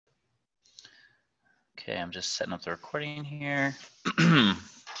Okay, I'm just setting up the recording here.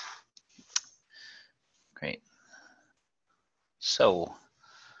 Great. So,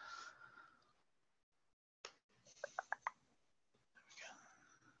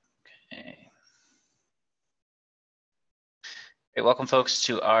 okay. Great. Welcome, folks,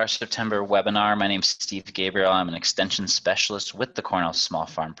 to our September webinar. My name is Steve Gabriel. I'm an extension specialist with the Cornell Small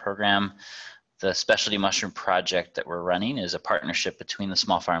Farm Program. The specialty mushroom project that we're running is a partnership between the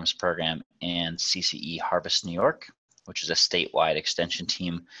Small Farms Program and CCE Harvest New York, which is a statewide extension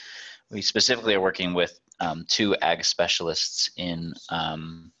team. We specifically are working with two ag specialists in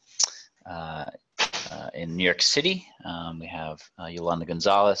New York City. We have Yolanda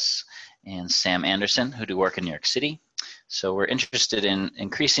Gonzalez and Sam Anderson, who do work in New York City. So we're interested in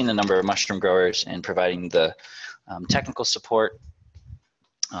increasing the number of mushroom growers and providing the technical support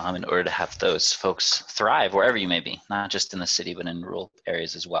in order to have those folks thrive wherever you may be, not just in the city, but in rural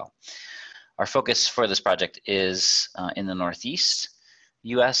areas as well. Our focus for this project is in the Northeast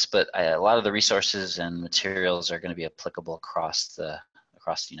US, but a lot of the resources and materials are going to be applicable across the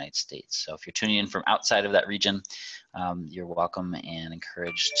United States. So if you're tuning in from outside of that region, you're welcome and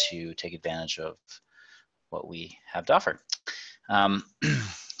encouraged to take advantage of what we have to offer.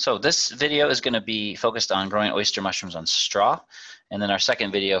 So this video is going to be focused on growing oyster mushrooms on straw. And then our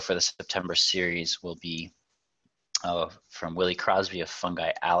second video for the September series will be from Willie Crosby of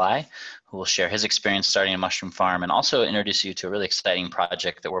Fungi Ally, who will share his experience starting a mushroom farm and also introduce you to a really exciting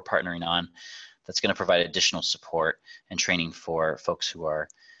project that we're partnering on that's going to provide additional support and training for folks who are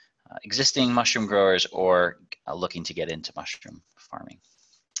existing mushroom growers or looking to get into mushroom farming.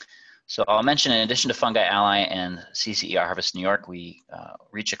 So I'll mention, in addition to Fungi Ally and CCER Harvest New York, we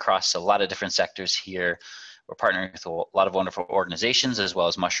reach across a lot of different sectors here. We're partnering with a lot of wonderful organizations as well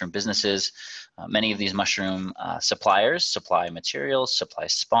as mushroom businesses. Many of these mushroom suppliers supply materials, supply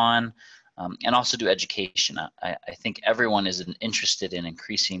spawn, and also do education. I think everyone is interested in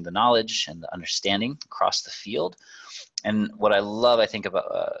increasing the knowledge and the understanding across the field. And what I love, I think, about,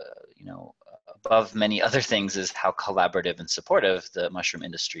 above many other things, is how collaborative and supportive the mushroom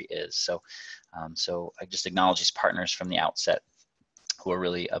industry is. So, so I just acknowledge these partners from the outset who are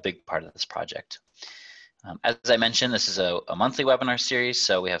really a big part of this project. As I mentioned, this is a monthly webinar series,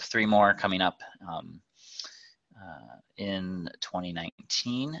 so we have 3 more coming up in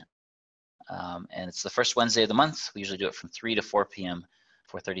 2019. And it's the first Wednesday of the month. We usually do it from 3 to 4 p.m.,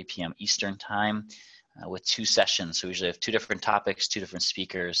 4:30 p.m. Eastern time with 2 sessions. So we usually have 2 different topics, 2 different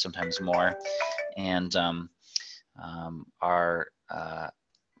speakers, sometimes more. And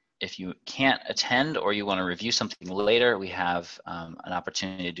if you can't attend or you want to review something later, we have an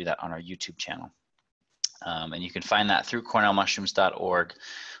opportunity to do that on our YouTube channel. And you can find that through cornellmushrooms.org,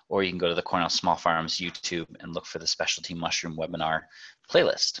 or you can go to the Cornell Small Farms YouTube and look for the specialty mushroom webinar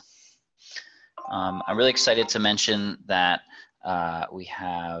playlist. I'm really excited to mention that we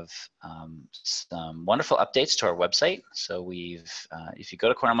have some wonderful updates to our website. So if you go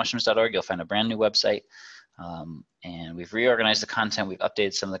to cornellmushrooms.org, you'll find a brand new website. And we've reorganized the content, we've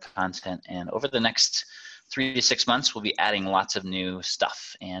updated some of the content, and over the next 3 to 6 months, we'll be adding lots of new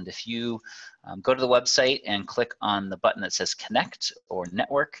stuff. And if you go to the website and click on the button that says Connect or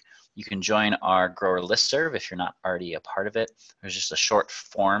Network, you can join our grower listserv if you're not already a part of it. There's just a short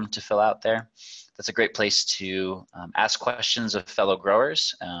form to fill out there. That's a great place to ask questions of fellow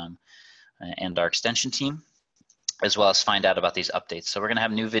growers and our extension team, as well as find out about these updates. So we're going to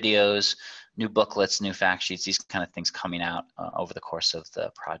have new videos, new booklets, new fact sheets, these kind of things coming out over the course of the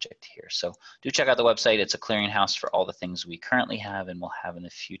project here. So do check out the website. It's a clearinghouse for all the things we currently have and will have in the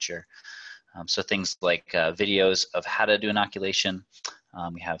future. So things like videos of how to do inoculation.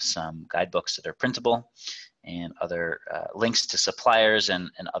 We have some guidebooks that are printable and other links to suppliers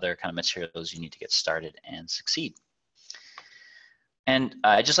and other kind of materials you need to get started and succeed. And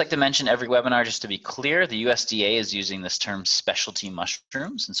I'd just like to mention every webinar, just to be clear, the USDA is using this term specialty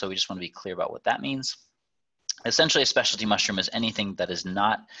mushrooms. And so we just want to be clear about what that means. Essentially, a specialty mushroom is anything that is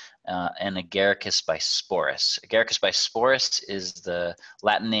not an Agaricus bisporus. Agaricus bisporus is the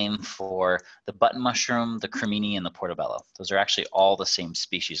Latin name for the button mushroom, the cremini, and the portabella. Those are actually all the same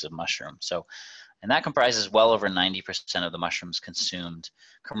species of mushroom. So, and that comprises well over 90% of the mushrooms consumed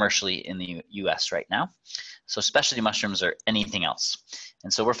commercially in the US right now. So specialty mushrooms are anything else.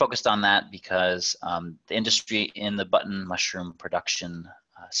 And so we're focused on that because the industry in the button mushroom production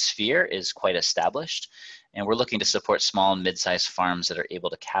sphere is quite established. And we're looking to support small and mid-sized farms that are able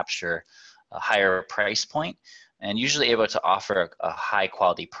to capture a higher price point and usually able to offer a high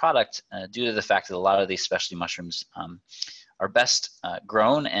quality product due to the fact that a lot of these specialty mushrooms are best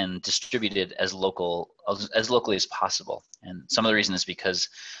grown and distributed as locally as possible. And some of the reason is because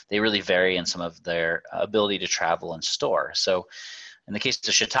they really vary in some of their ability to travel and store. So in the case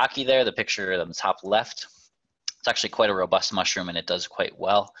of shiitake there, the picture on the top left, it's actually quite a robust mushroom and it does quite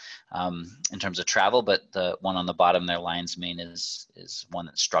well in terms of travel, but the one on the bottom there, lion's mane, is one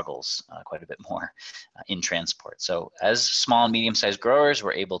that struggles quite a bit more in transport. So as small and medium-sized growers,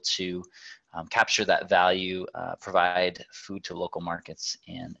 we're able to capture that value, provide food to local markets,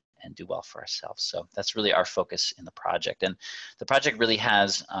 and do well for ourselves. So that's really our focus in the project. And the project really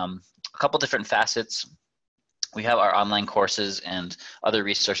has a couple different facets. We have our online courses and other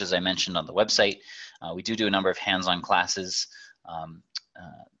resources I mentioned on the website. We do a number of hands-on classes.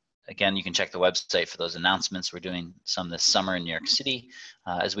 Again, you can check the website for those announcements. We're doing some this summer in New York City.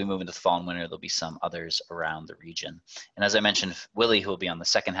 As we move into the fall and winter, there'll be some others around the region. And as I mentioned, Willie, who will be on the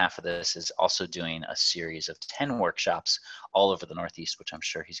second half of this, is also doing a series of 10 workshops all over the Northeast, which I'm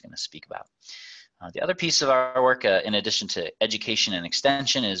sure he's going to speak about. The other piece of our work, in addition to education and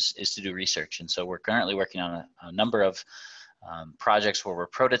extension, is to do research. And so we're currently working on a number of projects where we're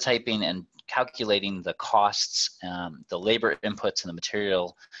prototyping and calculating the costs, the labor inputs, and the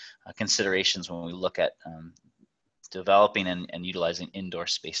material considerations when we look at developing and utilizing indoor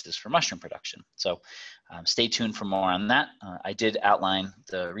spaces for mushroom production. So stay tuned for more on that. I did outline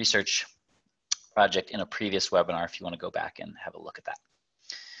the research project in a previous webinar if you want to go back and have a look at that.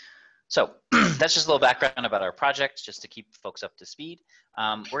 So that's just a little background about our project, just to keep folks up to speed.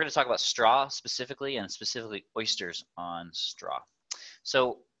 We're going to talk about straw specifically, and specifically oysters on straw.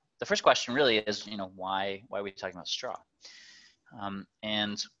 So the first question really is, why are we talking about straw?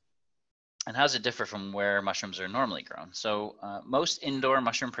 And how does it differ from where mushrooms are normally grown? So most indoor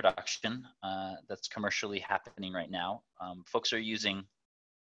mushroom production that's commercially happening right now, folks are using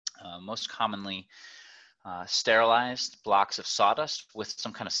most commonly sterilized blocks of sawdust with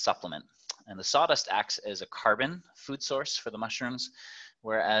some kind of supplement. And the sawdust acts as a carbon food source for the mushrooms,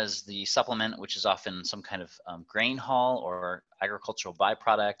 whereas the supplement, which is often some kind of grain hull or agricultural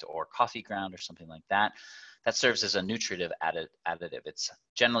byproduct or coffee ground or something like that, that serves as a nutritive additive. It's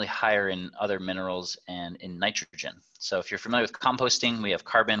generally higher in other minerals and in nitrogen. So if you're familiar with composting, we have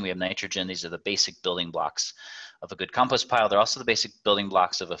carbon, we have nitrogen. These are the basic building blocks of a good compost pile. They're also the basic building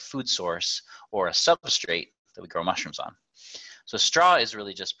blocks of a food source or a substrate that we grow mushrooms on. So straw is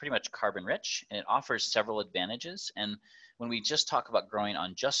really just pretty much carbon rich, and it offers several advantages. And when we just talk about growing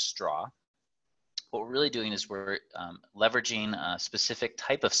on just straw, what we're really doing is we're leveraging a specific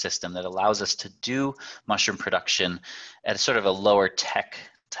type of system that allows us to do mushroom production at a sort of a lower tech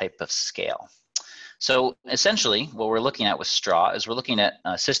type of scale. So essentially, what we're looking at with straw is we're looking at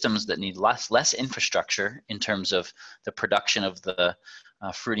systems that need less infrastructure in terms of the production of the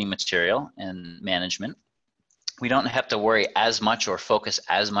fruiting material and management. We don't have to worry as much or focus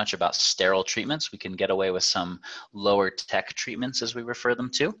as much about sterile treatments. We can get away with some lower tech treatments, as we refer them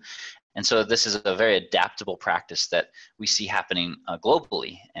to. And so this is a very adaptable practice that we see happening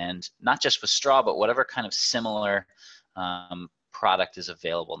globally, and not just with straw, but whatever kind of similar product is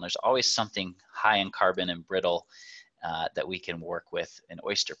available. And there's always something high in carbon and brittle that we can work with in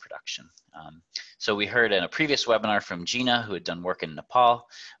oyster production. So we heard in a previous webinar from Gina, who had done work in Nepal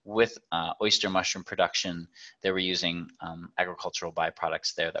with oyster mushroom production. They were using agricultural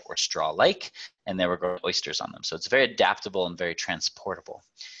byproducts there that were straw-like, and they were growing oysters on them. So it's very adaptable and very transportable.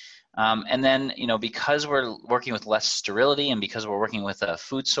 And then, because we're working with less sterility, and because we're working with a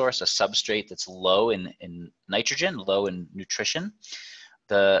food source, a substrate that's low in nitrogen, low in nutrition,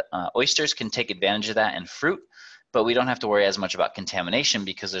 the oysters can take advantage of that in fruit, but we don't have to worry as much about contamination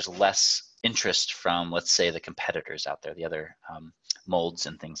because there's less interest from, let's say, the competitors out there, the other molds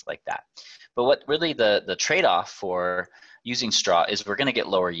and things like that. But what really the trade-off for using straw is we're going to get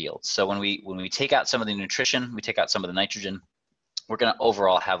lower yields. So when we take out some of the nutrition, we take out some of the nitrogen, we're going to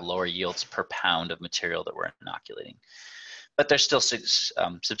overall have lower yields per pound of material that we're inoculating. But there's still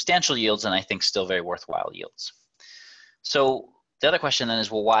substantial yields, and I think still very worthwhile yields. So the other question then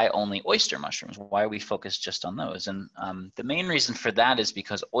is, well, why only oyster mushrooms? Why are we focused just on those? And the main reason for that is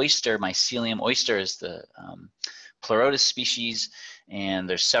because oyster, mycelium, oyster is the Pleurotus species, and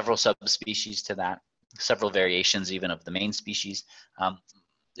there's several subspecies to that, several variations even of the main species.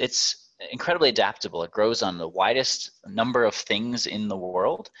 It's incredibly adaptable. It grows on the widest number of things in the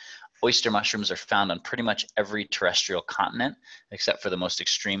world. Oyster mushrooms are found on pretty much every terrestrial continent except for the most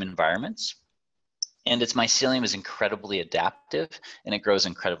extreme environments. And its mycelium is incredibly adaptive, and it grows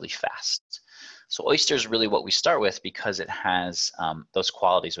incredibly fast. So oyster is really what we start with because it has those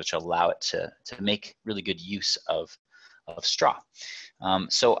qualities which allow it to make really good use of of straw.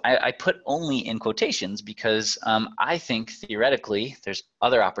 So I put only in quotations because I think theoretically there's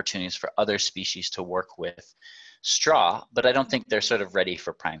other opportunities for other species to work with straw, but I don't think they're sort of ready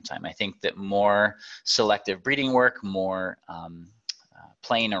for prime time. I think that more selective breeding work, more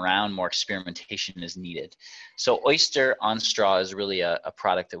playing around, more experimentation is needed. So Oyster on straw is really a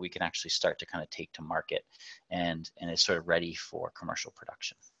product that we can actually start to kind of take to market and is sort of ready for commercial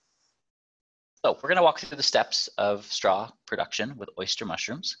production. So we're going to walk through the steps of straw production with oyster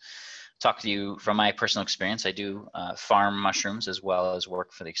mushrooms. Talk to you from my personal experience. I do farm mushrooms as well as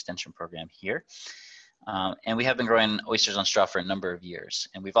work for the extension program here. And we have been growing oysters on straw for a number of years,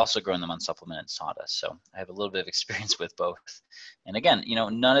 and we've also grown them on supplemented sawdust. So I have a little bit of experience with both. And again, you know,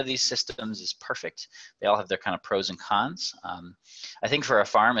 none of these systems is perfect. They all have their kind of pros and cons. I think for a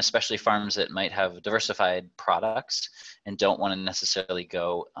farm, especially farms that might have diversified products and don't want to necessarily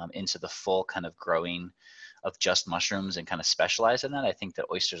go into the full kind of growing of just mushrooms and kind of specialize in that, I think that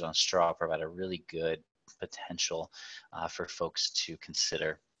oysters on straw provide a really good potential for folks to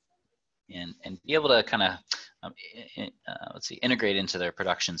consider and be able to kind of, integrate into their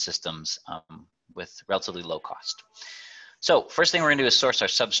production systems with relatively low cost. So first thing we're gonna do is source our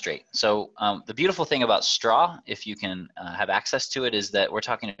substrate. So the beautiful thing about straw, if you can have access to it, is that we're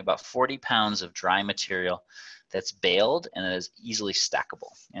talking about 40 pounds of dry material that's baled and it is easily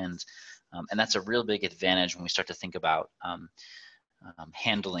stackable. And that's a real big advantage when we start to think about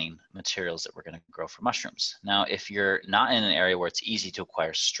handling materials that we're going to grow for mushrooms. Now, if you're not in an area where it's easy to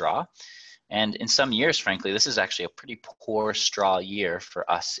acquire straw, and in some years, frankly, this is actually a pretty poor straw year for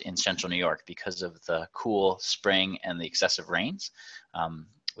us in central New York because of the cool spring and the excessive rains.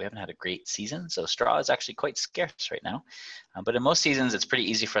 We haven't had a great season, so straw is actually quite scarce right now. But in most seasons, it's pretty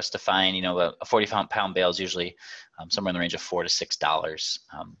easy for us to find, you know, a 40-pound bale is usually somewhere in the range of $4 to $6.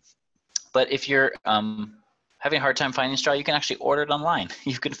 But if you're having a hard time finding straw, you can actually order it online.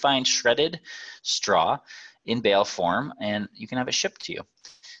 You can find shredded straw in bale form, and you can have it shipped to you.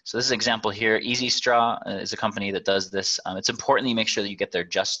 So this is an example here. Easy Straw is a company that does this. It's important that you make sure that you get their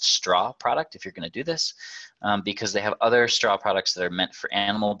Just Straw product if you're going to do this, because they have other straw products that are meant for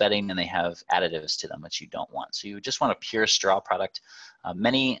animal bedding and they have additives to them, which you don't want. So you just want a pure straw product.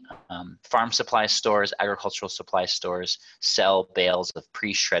 Many farm supply stores, agricultural supply stores sell bales of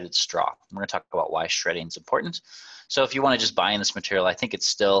pre-shredded straw. We're going to talk about why shredding is important. So if you want to just buy in this material, I think it's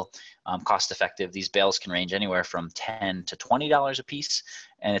still cost effective. These bales can range anywhere from $10 to $20 a piece,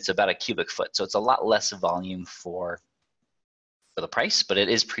 and it's about a cubic foot. So it's a lot less volume for the price, but it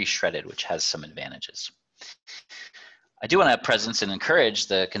is pre-shredded, which has some advantages. I do want to have presence and encourage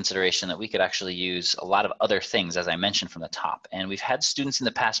the consideration that we could actually use a lot of other things, as I mentioned from the top. And we've had students in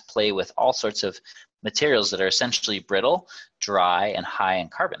the past play with all sorts of materials that are essentially brittle, dry, and high in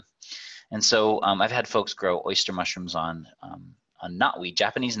carbon. And so I've had folks grow oyster mushrooms on knotweed,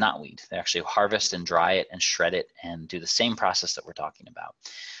 Japanese knotweed. They actually harvest and dry it and shred it and do the same process that we're talking about.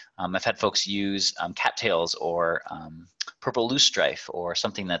 I've had folks use cattails or purple loosestrife or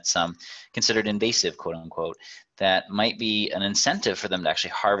something that's considered invasive, quote unquote, that might be an incentive for them to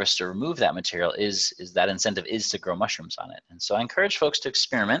actually harvest or remove that material is that incentive is to grow mushrooms on it. And so I encourage folks to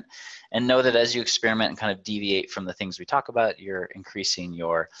experiment and know that as you experiment and kind of deviate from the things we talk about, you're increasing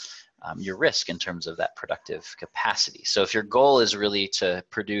your risk in terms of that productive capacity. So if your goal is really to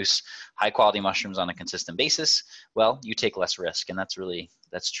produce high quality mushrooms on a consistent basis, well, you take less risk, and that's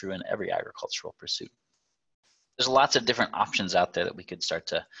true in every agricultural pursuit. There's lots of different options out there that we could start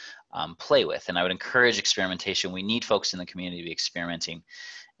to play with, and I would encourage experimentation. We need folks in the community to be experimenting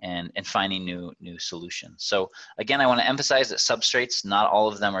and finding new solutions. So again, I want to emphasize that substrates, not all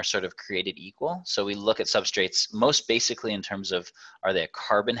of them are sort of created equal. So we look at substrates most basically in terms of, are they a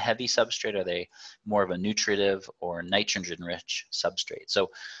carbon heavy substrate? Are they more of a nutritive or nitrogen rich substrate? So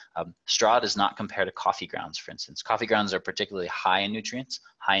straw does not compare to coffee grounds, for instance. Coffee grounds are particularly high in nutrients,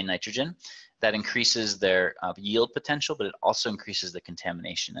 high in nitrogen. That increases their yield potential, but it also increases the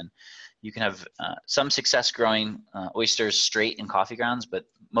contamination. And you can have some success growing oysters straight in coffee grounds, but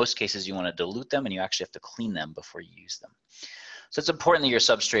most cases you want to dilute them and you actually have to clean them before you use them. So it's important that your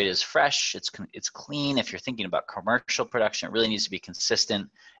substrate is fresh, it's clean. If you're thinking about commercial production, it really needs to be consistent.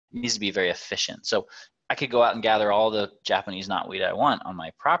 It needs to be very efficient. So I could go out and gather all the Japanese knotweed I want on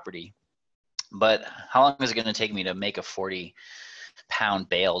my property, but how long is it going to take me to make a 40-pound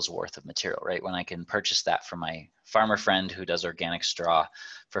bales worth of material, right? When I can purchase that from my farmer friend who does organic straw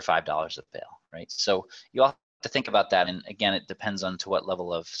for $5 a bale, right? So you all have to think about that. And again, it depends on to what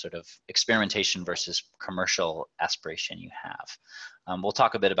level of sort of experimentation versus commercial aspiration you have. We'll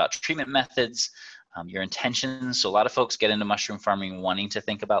talk a bit about treatment methods. your intentions. So a lot of folks get into mushroom farming wanting to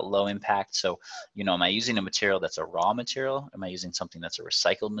think about low impact. So, you know, am I using a material that's a raw material? Am I using something that's a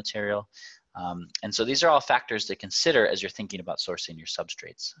recycled material? And so these are all factors to consider as you're thinking about sourcing your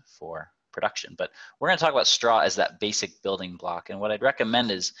substrates for production. But we're going to talk about straw as that basic building block. And what I'd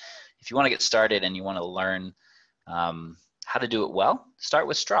recommend is if you want to get started and you want to learn how to do it well, start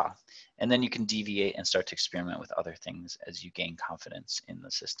with straw. And then you can deviate and start to experiment with other things as you gain confidence in the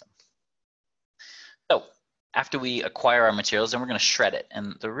system. So after we acquire our materials, then we're going to shred it.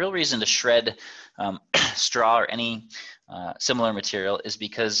 And the real reason to shred straw or any similar material is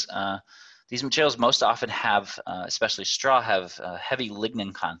because these materials most often have, especially straw, have heavy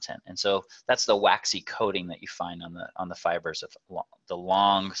lignin content. And so that's the waxy coating that you find on the fibers of the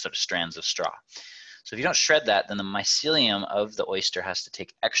long sort of strands of straw. So if you don't shred that, then the mycelium of the oyster has to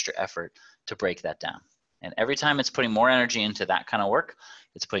take extra effort to break that down. And every time it's putting more energy into that kind of work,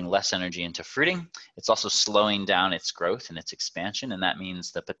 it's putting less energy into fruiting. It's also slowing down its growth and its expansion, and that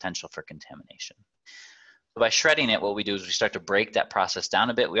means the potential for contamination. So by shredding it, what we do is we start to break that process down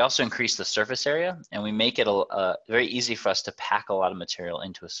a bit. We also increase the surface area, and we make it very easy for us to pack a lot of material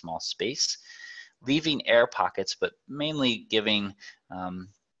into a small space, leaving air pockets, but mainly giving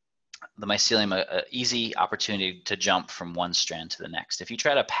the mycelium an easy opportunity to jump from one strand to the next. If you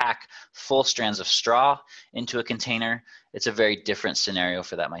try to pack full strands of straw into a container, it's a very different scenario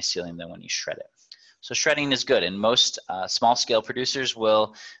for that mycelium than when you shred it. So shredding is good, and most small-scale producers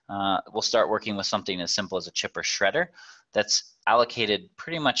will start working with something as simple as a chipper shredder that's allocated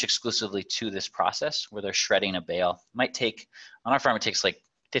pretty much exclusively to this process where they're shredding a bale. Might take, on our farm, it takes like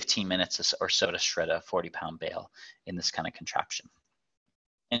 15 minutes or so to shred a 40-pound bale in this kind of contraption.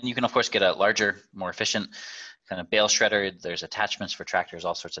 And you can, of course, get a larger, more efficient kind of bale shredder. There's attachments for tractors,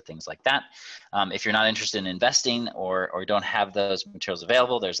 all sorts of things like that. If you're not interested in investing or don't have those materials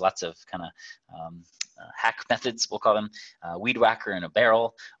available, there's lots of kind of hack methods, we'll call them, weed whacker in a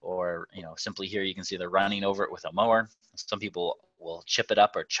barrel, or simply here you can see they're running over it with a mower. Some people will chip it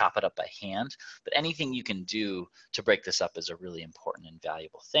up or chop it up by hand, but anything you can do to break this up is a really important and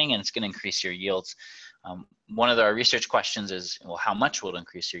valuable thing, and it's going to increase your yields. One of our research questions is, well, how much will it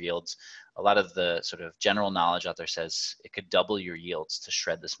increase your yields? A lot of the sort of general knowledge out there says it could double your yields to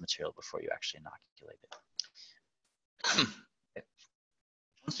shred this material before you actually inoculate it.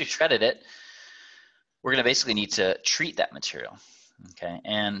 Once you've shredded it, we're going to basically need to treat that material. Okay,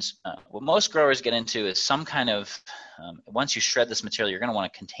 and what most growers get into is some kind of, once you shred this material, you're going to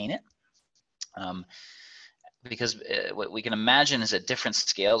want to contain it. Because what we can imagine is at different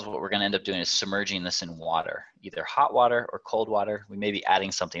scales, what we're going to end up doing is submerging this in water, either hot water or cold water. We may be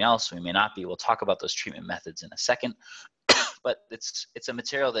adding something else, we may not be. We'll talk about those treatment methods in a second. But it's a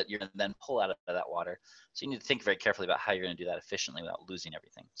material that you're going to then pull out of that water. So you need to think very carefully about how you're going to do that efficiently without losing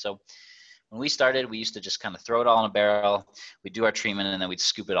everything. So when we started, we used to just kind of throw it all in a barrel, we'd do our treatment, and then we'd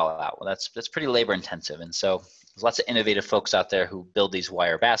scoop it all out. Well, that's pretty labor intensive. And so there's lots of innovative folks out there who build these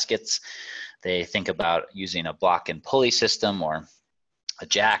wire baskets. They think about using a block and pulley system or a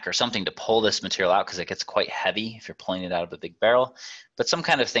jack or something to pull this material out because it gets quite heavy if you're pulling it out of a big barrel. But some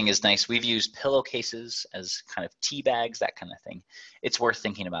kind of thing is nice. We've used pillowcases as kind of tea bags, that kind of thing. It's worth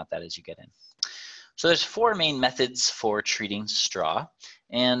thinking about that as you get in. So there's 4 main methods for treating straw.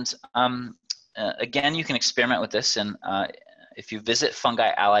 And again, you can experiment with this. And if you visit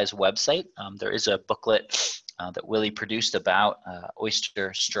Fungi Ally's website, there is a booklet that Willie produced about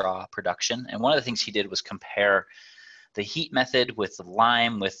oyster straw production. And one of the things he did was compare the heat method with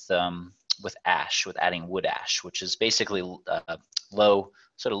lime with ash, with adding wood ash, which is basically sort of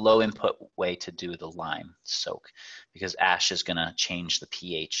low input way to do the lime soak, because ash is going to change the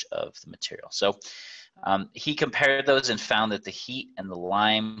pH of the material. So he compared those and found that the heat and the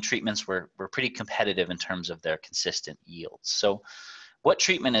lime treatments were pretty competitive in terms of their consistent yields. So what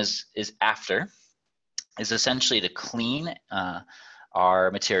treatment is after is essentially to clean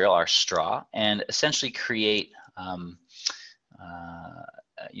our material, our straw, and essentially create a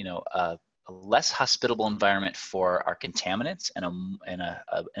less hospitable environment for our contaminants and an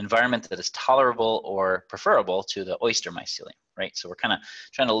environment that is tolerable or preferable to the oyster mycelium, right? So we're kind of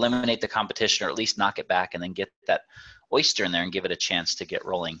trying to eliminate the competition, or at least knock it back, and then get that oyster in there and give it a chance to get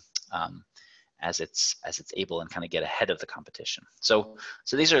rolling as it's able, and kind of get ahead of the competition. So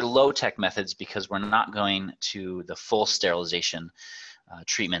these are low-tech methods because we're not going to the full sterilization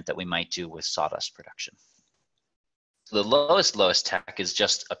treatment that we might do with sawdust production. The lowest tech is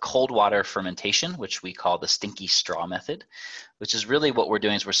just a cold water fermentation, which we call the stinky straw method, which is really what we're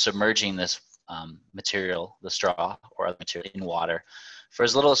doing is we're submerging this material, the straw or other material, in water for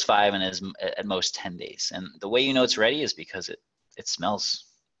as little as 5 and at most 10 days. And the way you know it's ready is because it smells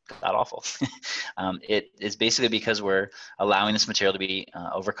god awful. It is basically because we're allowing this material to be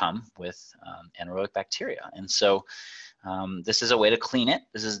overcome with anaerobic bacteria. And so this is a way to clean it.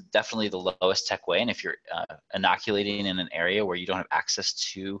 This is definitely the lowest tech way. And if you're inoculating in an area where you don't have access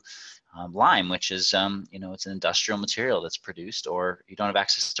to lime, which is, you know, it's an industrial material that's produced, or you don't have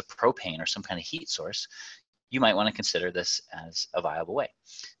access to propane or some kind of heat source, you might want to consider this as a viable way.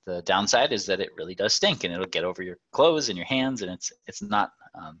 The downside is that it really does stink, and it'll get over your clothes and your hands, and it's not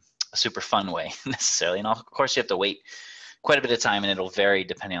a super fun way necessarily. And of course, you have to wait quite a bit of time, and it'll vary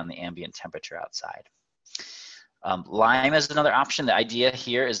depending on the ambient temperature outside. Lime is another option. The idea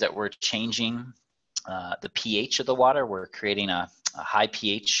here is that we're changing the pH of the water. We're creating a high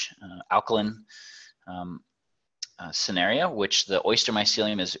pH alkaline scenario, which the oyster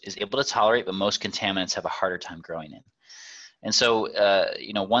mycelium is able to tolerate, but most contaminants have a harder time growing in. And so,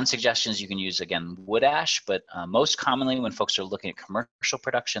 you know, one suggestion is you can use, again, wood ash, but most commonly when folks are looking at commercial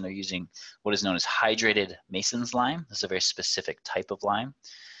production, they're using what is known as hydrated mason's lime. This is a very specific type of lime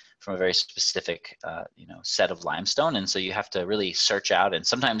from a very specific, you know, set of limestone. And so you have to really search out, and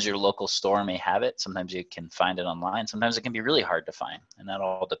sometimes your local store may have it. Sometimes you can find it online. Sometimes it can be really hard to find, and that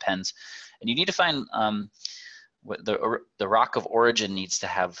all depends. And you need to find, the rock of origin needs to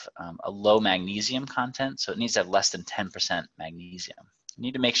have a low magnesium content, so it needs to have less than 10% magnesium. You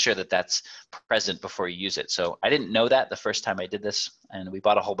need to make sure that that's present before you use it. So I didn't know that the first time I did this, and we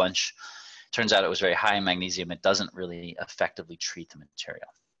bought a whole bunch. Turns out it was very high in magnesium. It doesn't really effectively treat the material.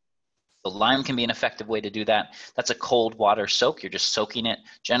 The lime can be an effective way to do that. That's a cold water soak. You're just soaking it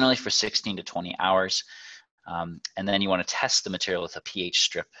generally for 16 to 20 hours. And then you want to test the material with a pH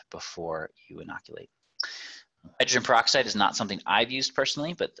strip before you inoculate. Hydrogen peroxide is not something I've used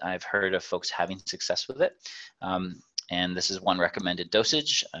personally, but I've heard of folks having success with it. And this is one recommended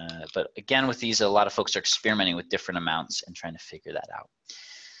dosage. But again, with these, a lot of folks are experimenting with different amounts and trying to figure that out.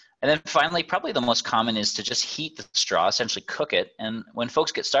 And then finally, probably the most common is to just heat the straw, essentially cook it. And when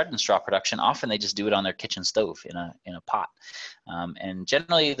folks get started in straw production, often they just do it on their kitchen stove in a pot. And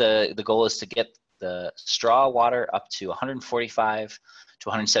generally, the goal is to get the straw water up to 145 to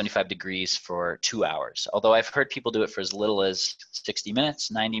 175 degrees for 2 hours. Although I've heard people do it for as little as 60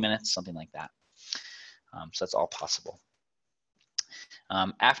 minutes, 90 minutes, something like that. So that's all possible.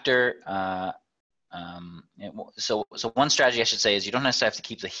 So one strategy I should say is you don't necessarily have to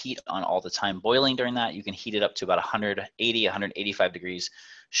keep the heat on all the time boiling during that. You can heat it up to about 180, 185 degrees,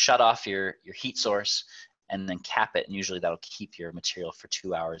 shut off your heat source, and then cap it. And usually that'll keep your material for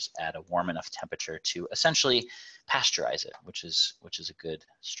 2 hours at a warm enough temperature to essentially pasteurize it, which is a good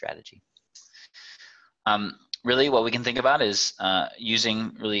strategy. Really what we can think about is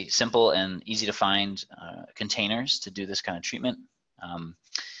using really simple and easy to find containers to do this kind of treatment.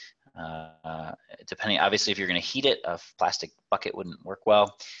 Depending, obviously, if you're going to heat it, a plastic bucket wouldn't work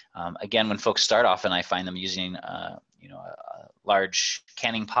well. Again, when folks start off, and I find them using, you know, a large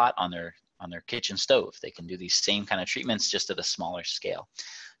canning pot on their kitchen stove, they can do these same kind of treatments just at a smaller scale.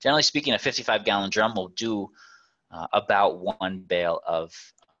 Generally speaking, a 55-gallon drum will do about 1 bale of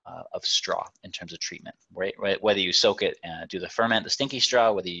straw in terms of treatment, right? Whether you soak it and do the ferment, the stinky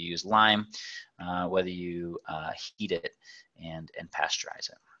straw, whether you use lime, whether you heat it and pasteurize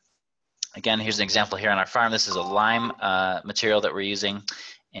it. Again, here's an example here on our farm. This is a lime material that we're using,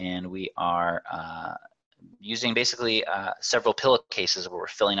 and we are using basically several pillowcases where we're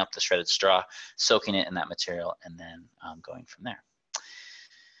filling up the shredded straw, soaking it in that material, and then going from there.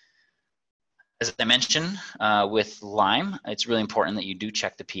 As I mentioned, with lime, it's really important that you do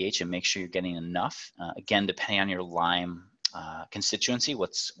check the pH and make sure you're getting enough. Again, depending on your lime constituency, what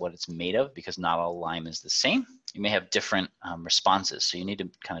it's made of, because not all lime is the same. You may have different responses, so you need to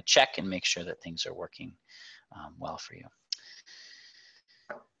kind of check and make sure that things are working well for you.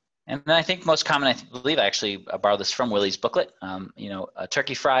 And then I think most common, I believe I actually borrowed this from Willie's booklet, you know, a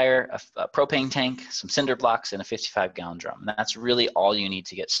turkey fryer, a propane tank, some cinder blocks, and a 55-gallon drum. And that's really all you need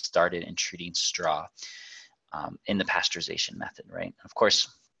to get started in treating straw in the pasteurization method, right? Of course,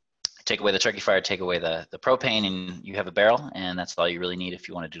 take away the turkey fryer, take away the propane, and you have a barrel, and that's all you really need if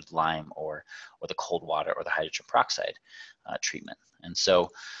you want to do lime or the cold water or the hydrogen peroxide treatment. And so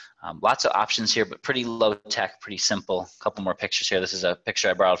lots of options here, but pretty low tech, pretty simple. A couple more pictures here. This is a picture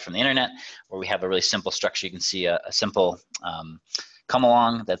I borrowed from the internet where we have a really simple structure. You can see a simple come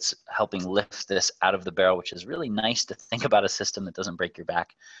along that's helping lift this out of the barrel, which is really nice to think about a system that doesn't break your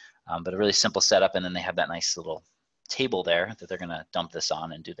back, but a really simple setup. And then they have that nice little table there that they're going to dump this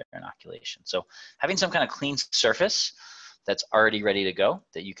on and do their inoculation. So having some kind of clean surface that's already ready to go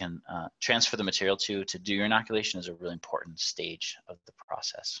that you can transfer the material to do your inoculation is a really important stage of the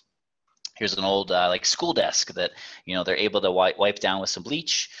process. Here's an old like school desk that, you know, they're able to wipe down with some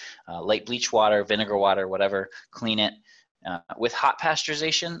bleach, light bleach water, vinegar water, whatever, clean it. With hot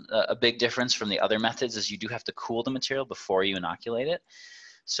pasteurization, a big difference from the other methods is you do have to cool the material before you inoculate it.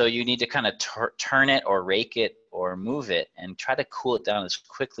 So you need to kind of turn it or rake it or move it and try to cool it down as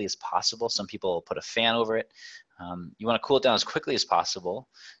quickly as possible. Some people will put a fan over it. You want to cool it down as quickly as possible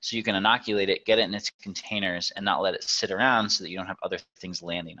so you can inoculate it, get it in its containers, and not let it sit around so that you don't have other things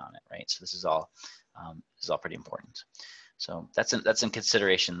landing on it, right? So this is all pretty important. So that's in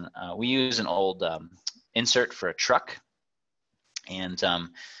consideration. We use an old insert for a truck, and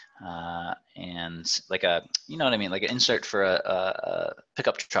like a, you know what I mean, like an insert for a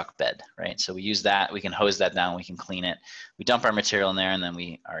pickup truck bed, right? So we use that, we can hose that down, we can clean it, we dump our material in there, and then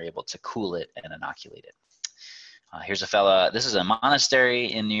we are able to cool it and inoculate it. Here's a fella, this is a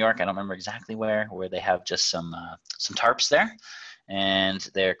monastery in New York, I don't remember exactly where they have just some tarps there, and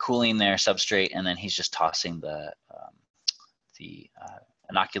they're cooling their substrate, and then he's just tossing the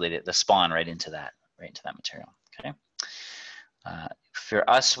inoculated, the spawn right into that material, okay? For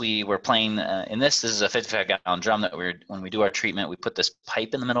us, we were playing in this is a 55-gallon drum that when we do our treatment, we put this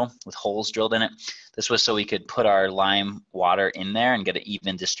pipe in the middle with holes drilled in it. This was so we could put our lime water in there and get an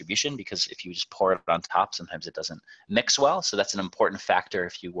even distribution, because if you just pour it on top, sometimes it doesn't mix well. So that's an important factor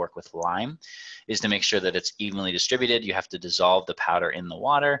if you work with lime, is to make sure that it's evenly distributed. You have to dissolve the powder in the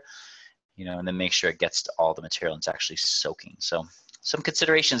water, you know, and then make sure it gets to all the material and it's actually soaking. So some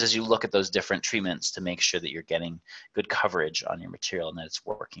considerations as you look at those different treatments to make sure that you're getting good coverage on your material and that it's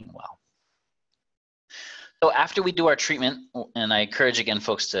working well. So after we do our treatment, and I encourage again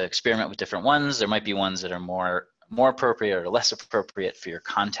folks to experiment with different ones. There might be ones that are more appropriate or less appropriate for your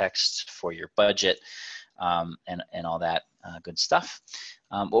context, for your budget, and all that good stuff.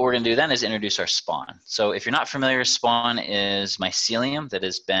 What we're going to do then is introduce our spawn. So if you're not familiar, spawn is mycelium that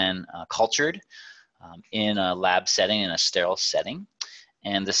has been cultured in a lab setting, in a sterile setting,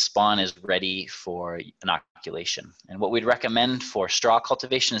 and the spawn is ready for inoculation. And what we'd recommend for straw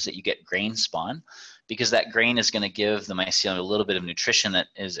cultivation is that you get grain spawn, because that grain is going to give the mycelium a little bit of nutrition that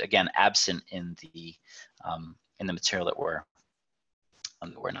is, again, absent in the material that we're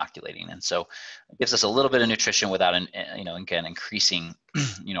inoculating. And so it gives us a little bit of nutrition without, you know, again, increasing,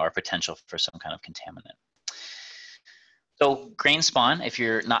 you know, our potential for some kind of contaminant. So grain spawn, if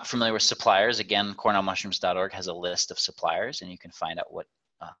you're not familiar with suppliers, again, cornellmushrooms.org has a list of suppliers, and you can find out what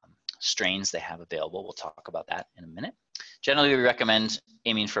strains they have available. We'll talk about that in a minute. Generally, we recommend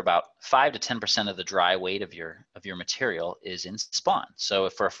aiming for about 5 to 10% of the dry weight of your material is in spawn. So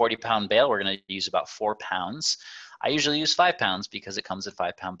if for a 40-pound bale, we're going to use about 4 pounds. I usually use 5 pounds because it comes in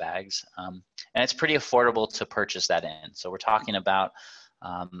 5-pound bags, and it's pretty affordable to purchase that in. So we're talking about,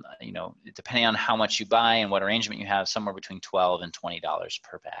 you know, depending on how much you buy and what arrangement you have, somewhere between $12 and $20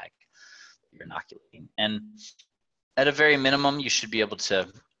 per bag you're inoculating. And at a very minimum, you should be able to,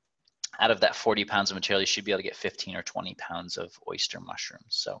 out of that 40 pounds of material, you should be able to get 15 or 20 pounds of oyster mushrooms.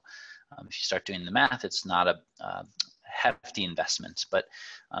 So if you start doing the math, it's not a hefty investment, but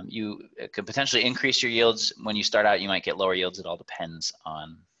you could potentially increase your yields. When you start out, you might get lower yields. It all depends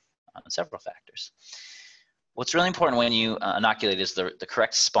on several factors. What's really important when you inoculate is the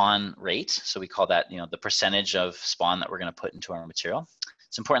correct spawn rate. So we call that, you know, the percentage of spawn that we're going to put into our material.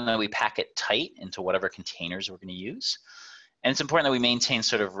 It's important that we pack it tight into whatever containers we're going to use. And it's important that we maintain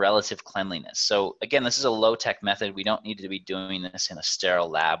sort of relative cleanliness. So again, this is a low-tech method. We don't need to be doing this in a sterile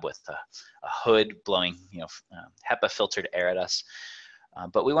lab with a hood blowing, you know, HEPA filtered air at us.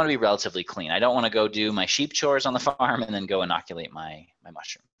 But we want to be relatively clean. I don't want to go do my sheep chores on the farm and then go inoculate my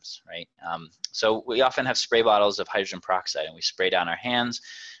mushrooms, right? So we often have spray bottles of hydrogen peroxide, and we spray down our hands.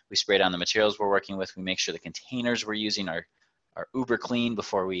 We spray down the materials we're working with. We make sure the containers we're using are uber clean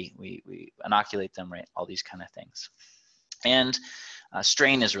before we inoculate them, right? All these kind of things. And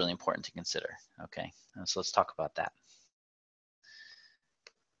strain is really important to consider, okay? So let's talk about that.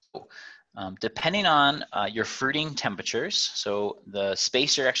 Depending on your fruiting temperatures, so the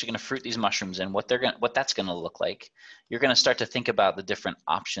space you're actually going to fruit these mushrooms in, what that's going to look like, you're going to start to think about the different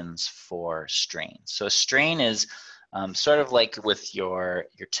options for strains. So a strain is sort of like with your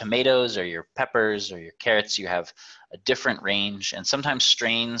tomatoes or your peppers or your carrots, you have a different range, and sometimes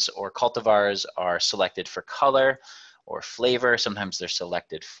strains or cultivars are selected for color or flavor. Sometimes they're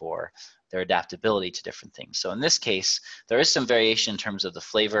selected for their adaptability to different things. So in this case, there is some variation in terms of the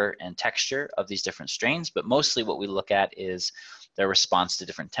flavor and texture of these different strains, but mostly what we look at is their response to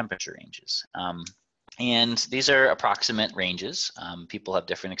different temperature ranges. And these are approximate ranges. People have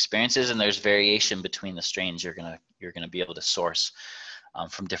different experiences, and there's variation between the strains you're gonna be able to source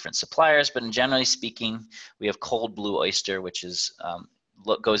from different suppliers. But in generally speaking, we have cold blue oyster, which is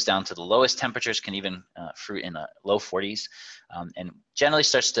goes down to the lowest temperatures, can even fruit in the low 40s, and generally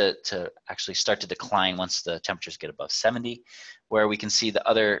starts to actually start to decline once the temperatures get above 70, where we can see the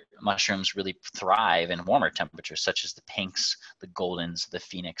other mushrooms really thrive in warmer temperatures, such as the pinks, the goldens, the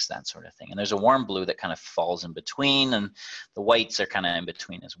phoenix, that sort of thing. And there's a warm blue that kind of falls in between, and the whites are kind of in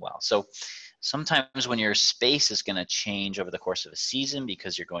between as well. So sometimes when your space is going to change over the course of a season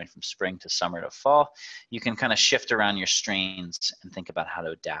because you're going from spring to summer to fall, you can kind of shift around your strains and think about how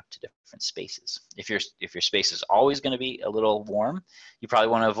to adapt to different spaces. If your space is always going to be a little warm, you probably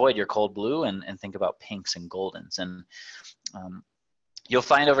want to avoid your cold blue and think about pinks and goldens. And you'll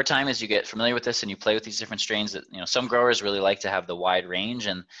find over time as you get familiar with this and you play with these different strains that, some growers really like to have the wide range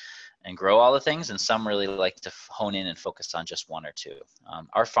and grow all the things, and some really like to hone in and focus on just one or two.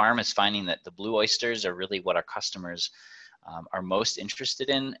 Our farm is finding that the blue oysters are really what our customers are most interested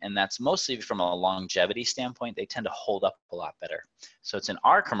in, and that's mostly from a longevity standpoint. They tend to hold up a lot better. So it's in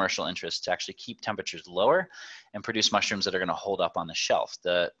our commercial interest to actually keep temperatures lower and produce mushrooms that are going to hold up on the shelf.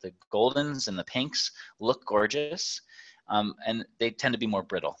 The goldens and the pinks look gorgeous, and they tend to be more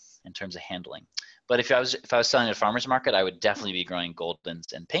brittle in terms of handling. But if I was selling at a farmer's market, I would definitely be growing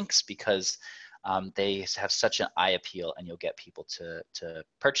goldens and pinks because they have such an eye appeal, and you'll get people to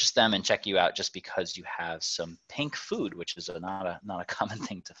purchase them and check you out just because you have some pink food, which is not a common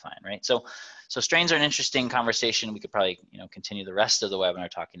thing to find, right? So strains are an interesting conversation. We could probably continue the rest of the webinar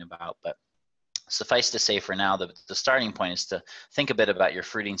talking about, but suffice to say for now, the starting point is to think a bit about your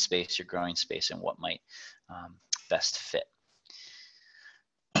fruiting space, your growing space, and what might best fit.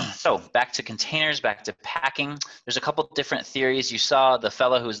 So back to containers, back to packing. There's a couple different theories. You saw the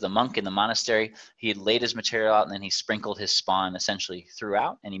fellow who was the monk in the monastery. He had laid his material out and then he sprinkled his spawn essentially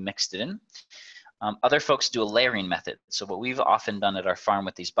throughout and he mixed it in. Other folks do a layering method. So what we've often done at our farm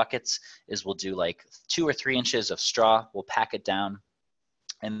with these buckets is we'll do like 2 or 3 inches of straw. We'll pack it down,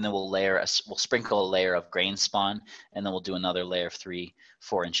 and then we'll sprinkle a layer of grain spawn, and then we'll do another layer of 3-4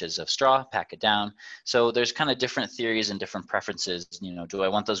 inches of straw, pack it down. So there's kind of different theories and different preferences. Do I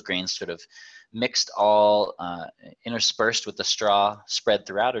want those grains sort of mixed all interspersed with the straw spread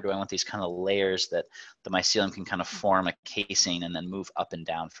throughout, or do I want these kind of layers that the mycelium can kind of form a casing and then move up and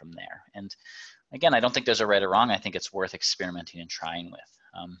down from there? And again, I don't think there's a right or wrong. I think it's worth experimenting and trying with.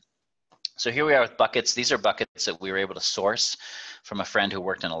 So here we are with buckets. These are buckets that we were able to source from a friend who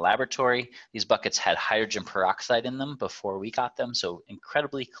worked in a laboratory. These buckets had hydrogen peroxide in them before we got them, so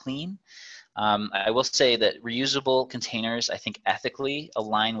incredibly clean. I will say that reusable containers, I think ethically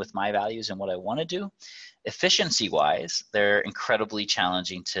align with my values and what I want to do. Efficiency-wise, they're incredibly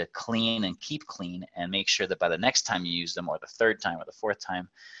challenging to clean and keep clean and make sure that by the next time you use them, or the third time or the fourth time,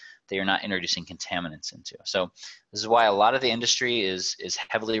 they are not introducing contaminants into. So this is why a lot of the industry is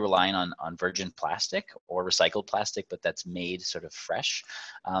heavily relying on virgin plastic or recycled plastic, but that's made sort of fresh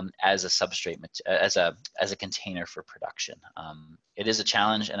as a substrate, as a container for production. It is a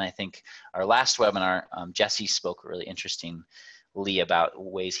challenge, and I think our last webinar, Jesse spoke really interestingly about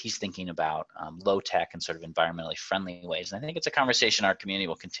ways he's thinking about low tech and sort of environmentally friendly ways. And I think it's a conversation our community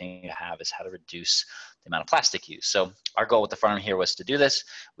will continue to have, is how to reduce the amount of plastic use. So our goal with the farm here was to do this.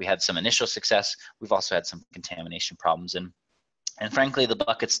 We had some initial success. We've also had some contamination problems. And frankly, the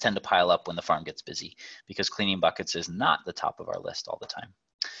buckets tend to pile up when the farm gets busy because cleaning buckets is not the top of our list all the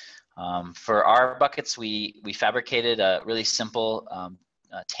time. For our buckets, we fabricated a really simple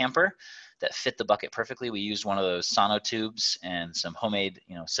tamper that fit the bucket perfectly. We used one of those sono tubes and some homemade,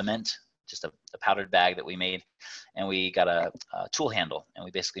 cement, just a powdered bag that we made, and we got a tool handle, and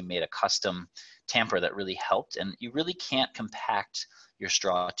we basically made a custom tamper that really helped. And you really can't compact your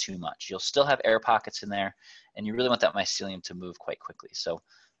straw too much. You'll still have air pockets in there, and you really want that mycelium to move quite quickly. So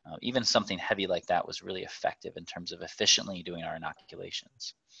even something heavy like that was really effective in terms of efficiently doing our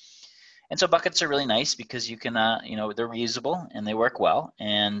inoculations. And so buckets are really nice because you can, they're reusable and they work well,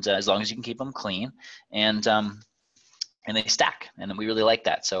 and as long as you can keep them clean, and they stack, and we really like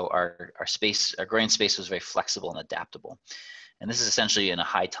that. So our growing space was very flexible and adaptable. And this is essentially in a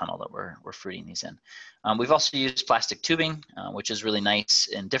high tunnel that we're fruiting these in. We've also used plastic tubing, which is really nice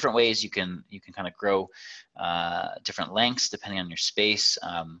in different ways. You can kind of grow different lengths depending on your space.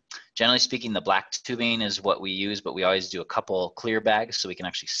 Generally speaking, the black tubing is what we use, but we always do a couple clear bags so we can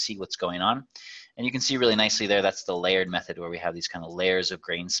actually see what's going on. And you can see really nicely there, that's the layered method where we have these kind of layers of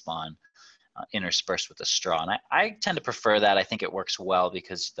grain spawn interspersed with the straw. And I tend to prefer that. I think it works well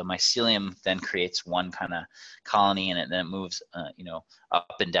because the mycelium then creates one kind of colony, and then it moves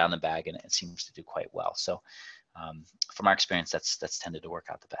up and down the bag, and it seems to do quite well. So from our experience, that's tended to work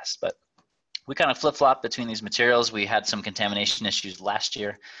out the best. But we kind of flip-flop between these materials. We had some contamination issues last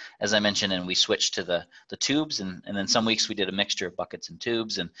year, as I mentioned, and we switched to the tubes, and then some weeks we did a mixture of buckets and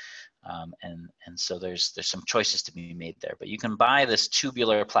tubes, and so there's some choices to be made there. But you can buy this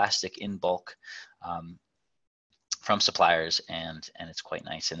tubular plastic in bulk from suppliers, and it's quite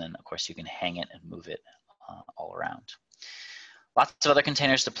nice. And then of course you can hang it and move it all around. Lots of other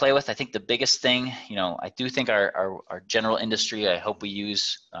containers to play with. I think the biggest thing, you know, I do think our general industry, I hope we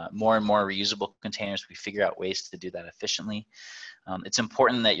use more and more reusable containers. We figure out ways to do that efficiently. It's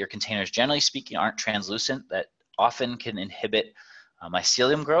important that your containers, generally speaking, aren't translucent. That often can inhibit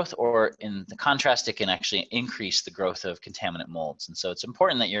mycelium growth, or in the contrast, it can actually increase the growth of contaminant molds. And so it's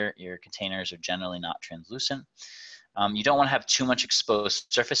important that your containers are generally not translucent. You don't want to have too much exposed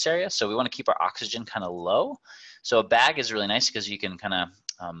surface area, so we want to keep our oxygen kind of low. So a bag is really nice because you can kind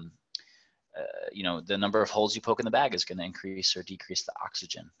of, you know, the number of holes you poke in the bag is going to increase or decrease the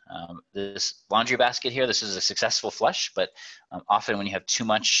oxygen. This laundry basket here, this is a successful flush, but often when you have too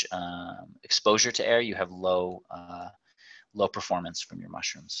much exposure to air, you have low performance from your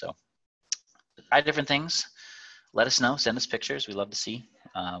mushrooms. So try different things. Let us know, send us pictures. We love to see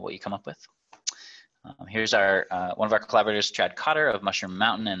what you come up with. Here's our one of our collaborators, Chad Cotter of Mushroom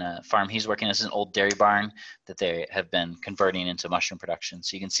Mountain, and a farm he's working. This is an old dairy barn that they have been converting into mushroom production.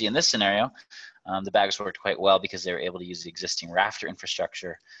 So you can see in this scenario, the bags worked quite well because they were able to use the existing rafter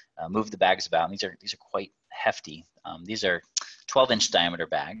infrastructure, move the bags about. And these are quite hefty. These are 12-inch diameter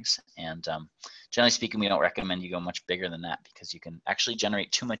bags, and generally speaking, we don't recommend you go much bigger than that because you can actually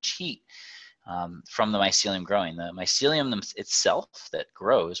generate too much heat from the mycelium growing. The mycelium itself that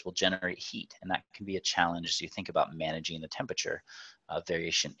grows will generate heat, and that can be a challenge as you think about managing the temperature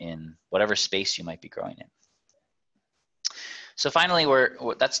variation in whatever space you might be growing in. So finally,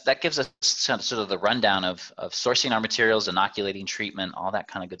 that gives us sort of the rundown of sourcing our materials, inoculating, treatment, all that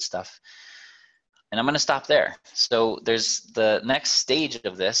kind of good stuff. And I'm going to stop there. So there's the next stage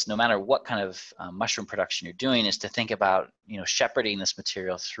of this, no matter what kind of mushroom production you're doing, is to think about, you know, shepherding this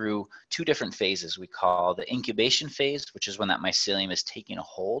material through two different phases. We call the incubation phase, which is when that mycelium is taking a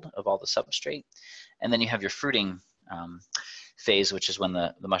hold of all the substrate. And then you have your fruiting phase, which is when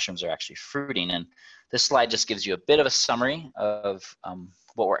the mushrooms are actually fruiting. And this slide just gives you a bit of a summary of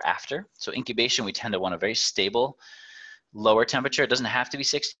what we're after. So incubation, we tend to want a very stable, lower temperature. It doesn't have to be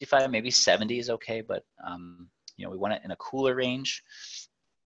 65, maybe 70 is okay, but you know, we want it in a cooler range.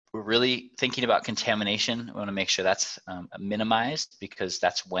 We're really thinking about contamination. We want to make sure that's minimized because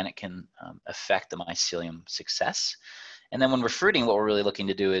that's when it can affect the mycelium success. And then when we're fruiting, what we're really looking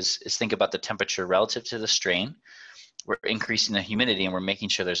to do is think about the temperature relative to the strain. We're increasing the humidity, and we're making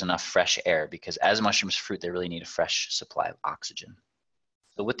sure there's enough fresh air because as mushrooms fruit, they really need a fresh supply of oxygen.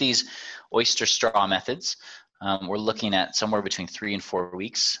 So with these oyster straw methods, we're looking at somewhere between 3 and 4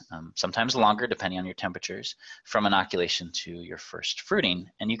 weeks, sometimes longer depending on your temperatures, from inoculation to your first fruiting.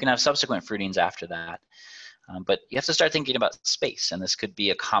 And you can have subsequent fruitings after that. But you have to start thinking about space, and this could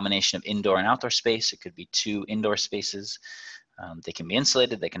be a combination of indoor and outdoor space. It could be 2 indoor spaces. They can be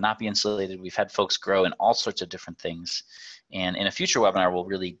insulated, they cannot be insulated. We've had folks grow in all sorts of different things. And in a future webinar, we'll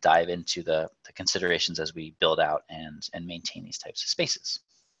really dive into the considerations as we build out and maintain these types of spaces.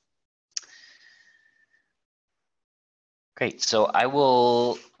 Great, so I'm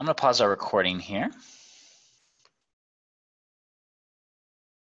gonna pause our recording here.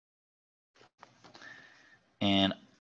 And